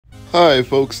Hi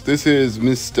folks, this is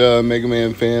Mr.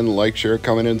 MegaManFan. Like, share,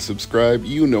 comment, and subscribe.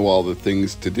 You know all the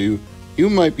things to do. You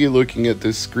might be looking at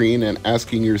this screen and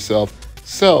asking yourself,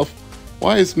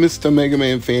 why is Mr.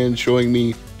 MegaManFan showing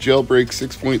me jailbreak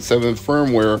 6.7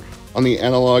 firmware on the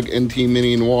Analogue NT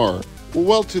Mini Noir?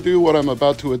 Well, to do what I'm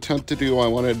about to attempt to do, I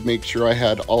wanted to make sure I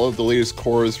had all of the latest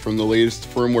cores from the latest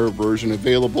firmware version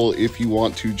available if you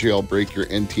want to jailbreak your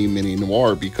NT Mini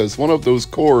Noir, because one of those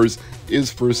cores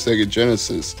is for Sega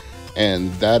Genesis,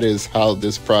 and that is how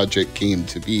this project came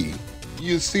to be.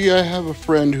 You see, I have a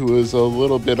friend who is a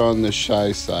little bit on the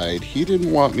shy side. He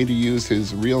didn't want me to use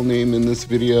his real name in this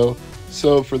video,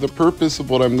 so for the purpose of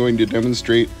what I'm going to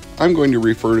demonstrate, I'm going to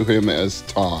refer to him as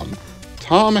Tom.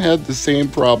 Tom had the same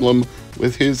problem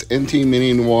with his NT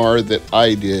Mini Noir that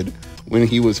I did when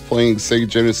he was playing Sega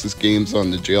Genesis games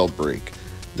on the jailbreak.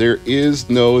 There is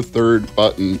no third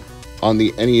button on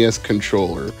the NES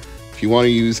controller. If you want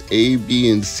to use A, B,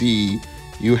 and C,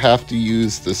 you have to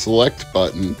use the select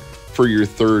button for your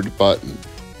third button,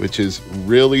 which is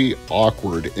really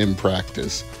awkward in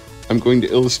practice. I'm going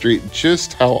to illustrate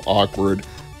just how awkward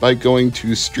by going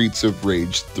to Streets of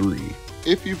Rage 3.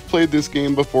 If you've played this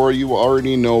game before, you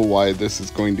already know why this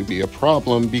is going to be a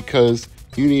problem, because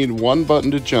you need one button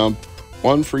to jump,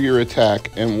 one for your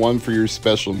attack, and one for your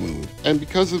special move. And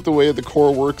because of the way the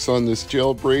core works on this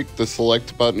jailbreak, the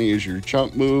select button is your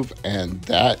jump move, and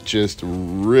that just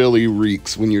really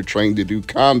reeks when you're trying to do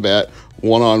combat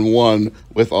one-on-one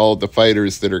with all the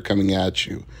fighters that are coming at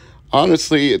you.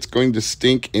 Honestly, it's going to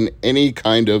stink in any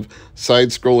kind of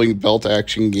side-scrolling belt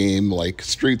action game like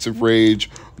Streets of Rage,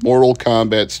 Mortal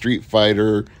Kombat, Street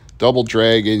Fighter, Double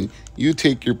Dragon, you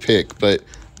take your pick. But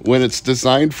when it's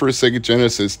designed for Sega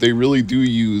Genesis, they really do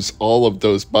use all of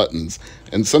those buttons,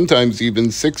 and sometimes even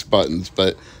 6 buttons,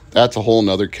 but that's a whole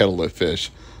nother kettle of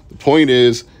fish. The point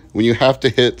is, when you have to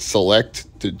hit select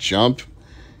to jump,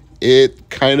 it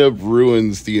kind of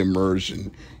ruins the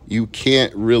immersion. You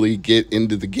can't really get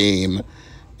into the game,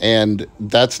 and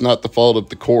that's not the fault of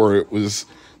the core. It was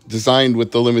designed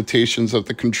with the limitations of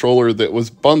the controller that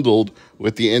was bundled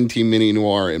with the NT Mini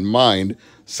Noir in mind,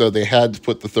 so they had to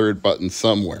put the third button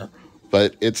somewhere.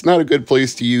 But it's not a good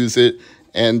place to use it,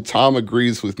 and Tom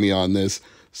agrees with me on this,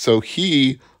 so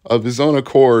he, of his own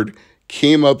accord,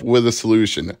 came up with a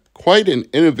solution. Quite an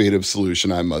innovative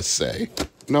solution, I must say.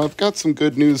 Now, I've got some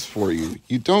good news for you.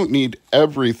 You don't need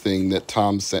everything that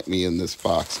Tom sent me in this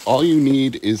box. All you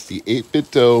need is the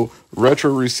 8BitDo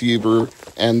retro receiver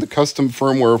and the custom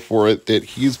firmware for it that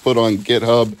he's put on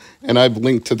GitHub, and I've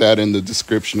linked to that in the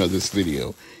description of this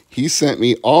video. He sent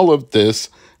me all of this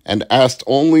and asked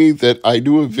only that I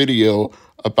do a video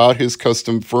about his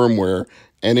custom firmware,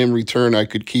 and in return I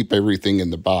could keep everything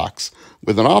in the box.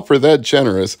 With an offer that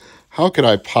generous, how could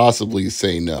I possibly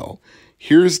say no?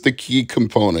 Here's the key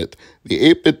component,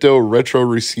 the 8BitDo retro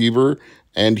receiver,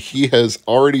 and he has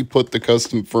already put the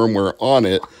custom firmware on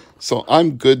it, so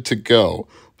I'm good to go.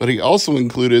 But he also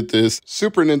included this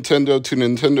Super Nintendo to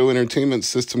Nintendo Entertainment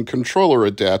System controller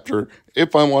adapter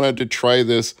if I wanted to try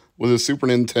this with a Super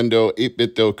Nintendo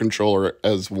 8BitDo controller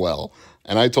as well.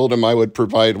 And I told him I would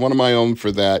provide one of my own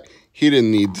for that. He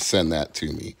didn't need to send that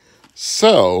to me.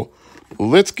 So,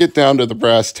 let's get down to the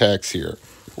brass tacks here.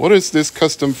 What is this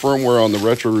custom firmware on the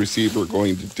retro receiver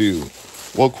going to do?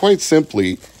 Well, quite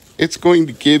simply, it's going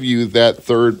to give you that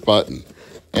third button.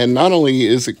 And not only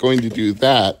is it going to do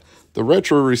that, the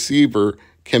retro receiver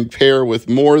can pair with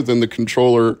more than the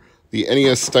controller, the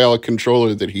NES-style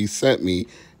controller that he sent me.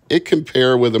 It can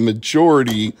pair with a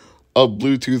majority of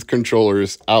Bluetooth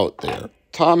controllers out there.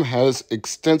 Tom has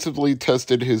extensively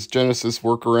tested his Genesis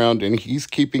workaround, and he's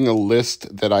keeping a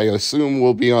list that I assume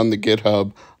will be on the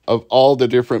GitHub of all the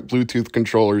different Bluetooth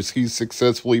controllers he's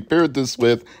successfully paired this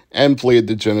with and played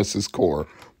the Genesis core.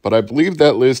 But I believe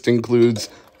that list includes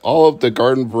all of the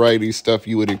garden variety stuff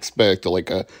you would expect,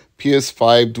 like a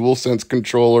PS5 DualSense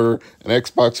controller, an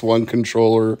Xbox One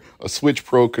controller, a Switch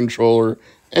Pro controller,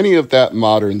 any of that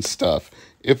modern stuff.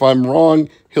 If I'm wrong,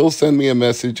 he'll send me a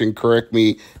message and correct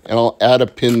me, and I'll add a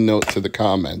pinned note to the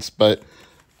comments. But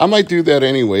I might do that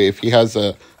anyway. If he has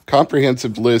a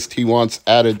comprehensive list he wants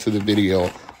added to the video,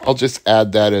 I'll just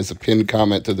add that as a pinned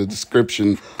comment to the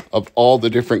description of all the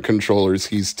different controllers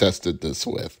he's tested this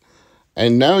with.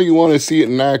 And now you want to see it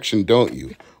in action, don't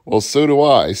you? Well, so do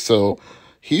I. So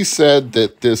he said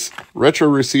that this retro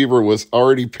receiver was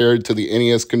already paired to the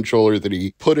NES controller that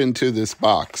he put into this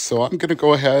box. So I'm going to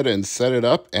go ahead and set it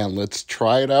up, and let's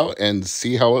try it out and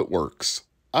see how it works.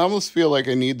 I almost feel like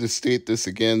I need to state this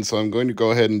again, so I'm going to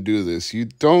go ahead and do this. You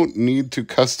don't need to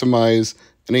customize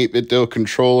an 8BitDo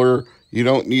controller. You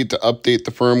don't need to update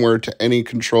the firmware to any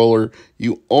controller.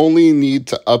 You only need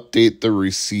to update the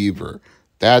receiver.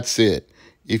 That's it.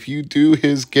 If you do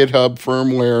his GitHub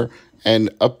firmware and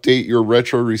update your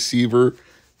retro receiver,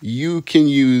 you can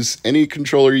use any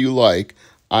controller you like.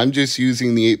 I'm just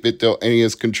using the 8BitDo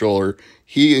NES controller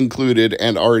he included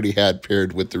and already had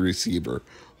paired with the receiver.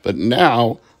 But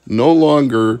now, no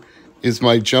longer is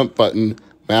my jump button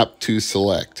mapped to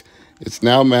select. It's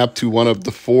now mapped to one of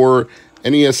the 4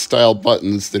 NES-style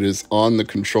buttons that is on the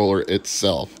controller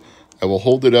itself. I will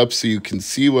hold it up so you can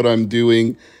see what I'm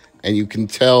doing, and you can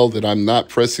tell that I'm not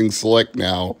pressing select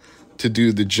now to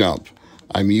do the jump.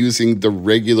 I'm using the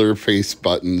regular face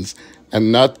buttons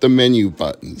and not the menu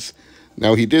buttons.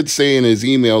 Now, he did say in his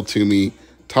email to me,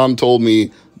 Tom told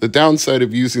me, the downside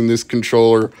of using this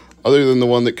controller, other than the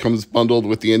one that comes bundled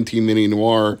with the NT Mini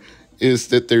Noir, is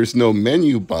that there's no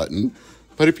menu button.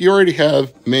 But if you already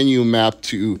have menu mapped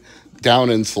to down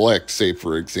and select, say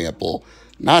for example,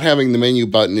 not having the menu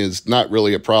button is not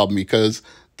really a problem, because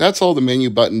that's all the menu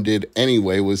button did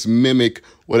anyway, was mimic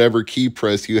whatever key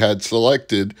press you had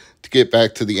selected to get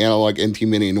back to the Analogue NT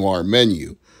Mini Noir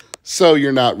menu. So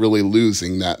you're not really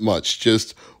losing that much,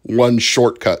 just one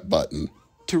shortcut button.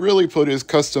 To really put his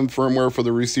custom firmware for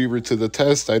the receiver to the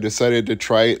test, I decided to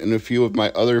try it in a few of my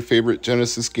other favorite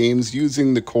Genesis games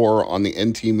using the core on the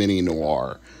NT Mini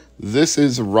Noir. This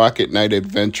is Rocket Knight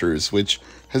Adventures, which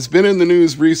has been in the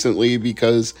news recently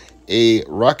because a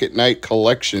Rocket Knight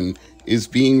collection is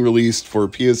being released for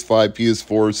PS5,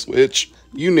 PS4, Switch,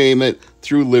 you name it,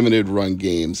 through limited run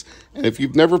games. And if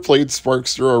you've never played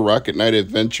Sparkster or Rocket Knight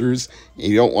Adventures and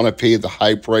you don't want to pay the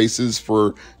high prices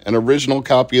for an original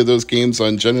copy of those games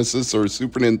on Genesis or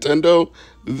Super Nintendo,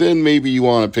 then maybe you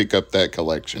want to pick up that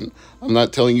collection. I'm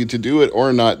not telling you to do it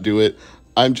or not do it.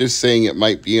 I'm just saying it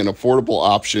might be an affordable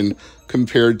option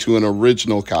compared to an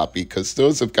original copy, because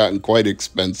those have gotten quite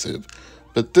expensive.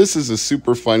 But this is a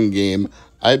super fun game.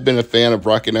 I've been a fan of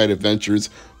Rocket Knight Adventures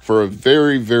for a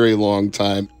very, very long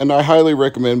time, and I highly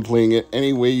recommend playing it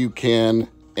any way you can,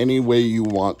 any way you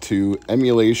want to.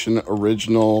 Emulation,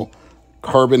 original,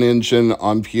 Carbon Engine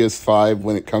on PS5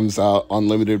 when it comes out on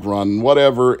limited run,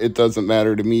 whatever, it doesn't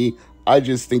matter to me. I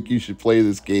just think you should play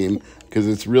this game because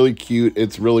it's really cute,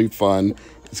 it's really fun,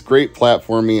 it's great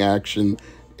platforming action.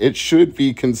 It should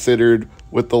be considered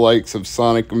with the likes of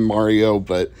Sonic and Mario,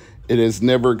 but it has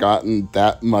never gotten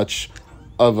that much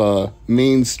of a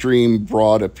mainstream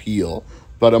broad appeal.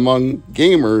 But among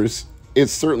gamers,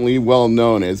 it's certainly well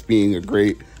known as being a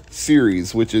great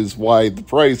series, which is why the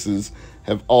prices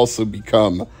have also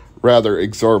become rather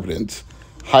exorbitant.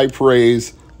 High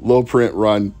praise, low print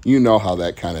run, you know how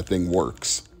that kind of thing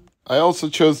works. I also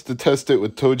chose to test it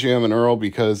with Toe Jam and Earl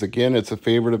because, again, it's a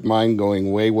favorite of mine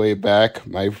going way, way back.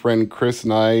 My friend Chris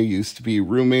and I used to be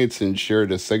roommates and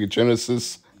shared a Sega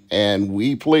Genesis, and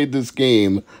we played this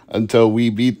game until we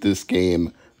beat this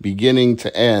game, beginning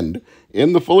to end,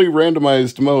 in the fully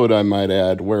randomized mode, I might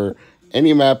add, where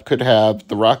any map could have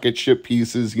the rocket ship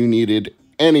pieces you needed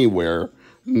anywhere,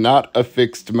 not a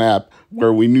fixed map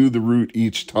where we knew the route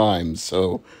each time.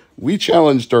 So we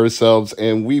challenged ourselves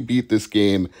and we beat this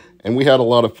game, and we had a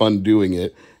lot of fun doing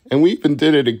it. And we even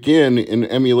did it again in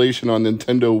emulation on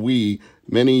Nintendo Wii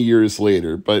many years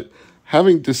later. But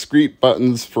having discrete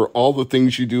buttons for all the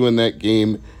things you do in that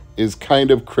game is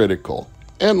kind of critical.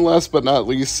 And last but not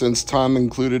least, since Tom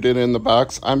included it in the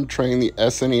box, I'm trying the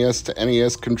SNES to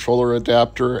NES controller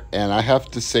adapter, and I have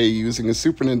to say using a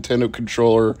Super Nintendo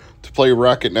controller to play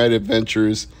Rocket Knight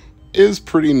Adventures is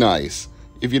pretty nice.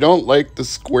 If you don't like the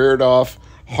squared off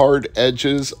hard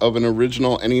edges of an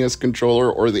original NES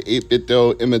controller or the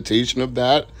 8BitDo imitation of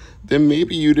that, then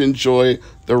maybe you'd enjoy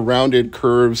the rounded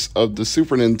curves of the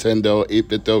Super Nintendo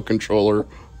 8BitDo controller,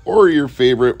 or your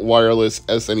favorite wireless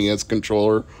SNES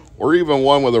controller, or even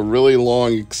one with a really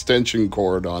long extension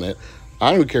cord on it.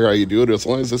 I don't care how you do it, as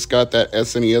long as it's got that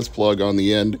SNES plug on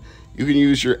the end. You can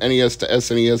use your NES to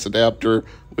SNES adapter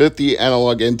with the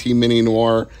Analogue NT Mini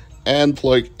Noir and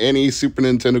plug any Super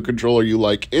Nintendo controller you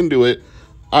like into it.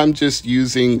 I'm just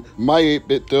using my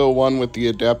 8BitDo one with the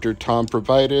adapter Tom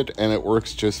provided, and it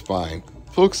works just fine.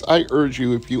 Folks, I urge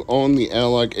you, if you own the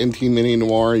Analogue NT Mini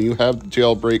Noir and you have the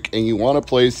jailbreak and you want to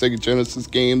play Sega Genesis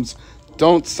games,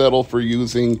 don't settle for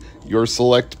using your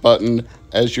select button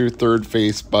as your third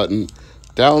face button.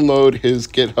 Download his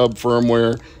GitHub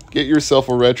firmware, get yourself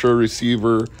a retro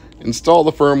receiver, install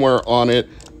the firmware on it,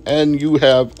 and you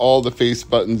have all the face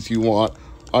buttons you want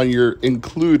on your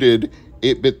included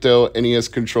 8BitDo NES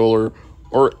controller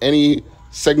or any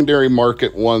secondary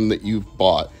market one that you've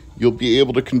bought. You'll be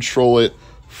able to control it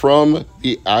from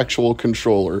the actual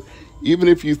controller. Even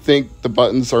if you think the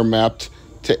buttons are mapped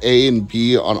to A and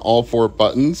B on all 4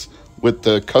 buttons with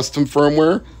the custom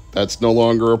firmware, that's no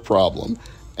longer a problem.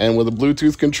 And with a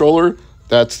Bluetooth controller,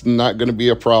 that's not going to be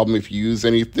a problem if you use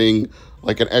anything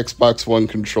like an Xbox One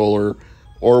controller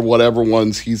or whatever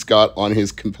ones he's got on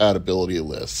his compatibility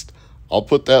list. I'll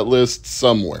put that list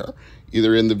somewhere,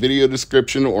 either in the video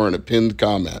description or in a pinned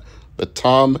comment. But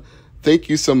Tom, thank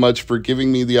you so much for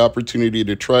giving me the opportunity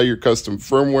to try your custom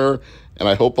firmware, and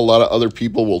I hope a lot of other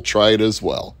people will try it as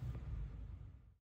well.